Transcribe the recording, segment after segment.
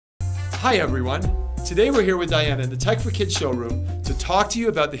Hi everyone! Today we're here with Diana in the Tech for Kids showroom to talk to you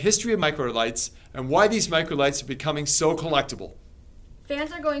about the history of microlights and why these microlights are becoming so collectible.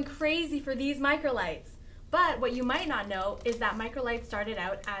 Fans are going crazy for these microlights. But what you might not know is that microlights started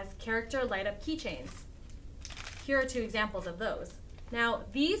out as character light-up keychains. Here are two examples of those. Now,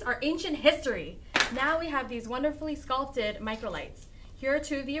 these are ancient history. Now we have these wonderfully sculpted microlights. Here are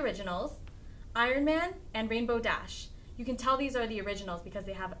two of the originals, Iron Man and Rainbow Dash. You can tell these are the originals because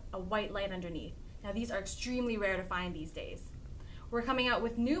they have a white light underneath. Now these are extremely rare to find these days. We're coming out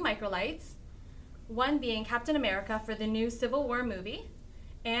with new microlights, one being Captain America for the new Civil War movie,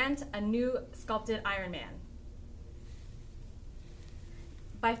 and a new sculpted Iron Man.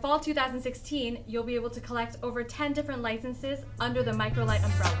 By fall 2016, you'll be able to collect over 10 different licenses under the microlight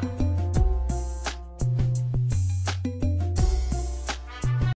umbrella.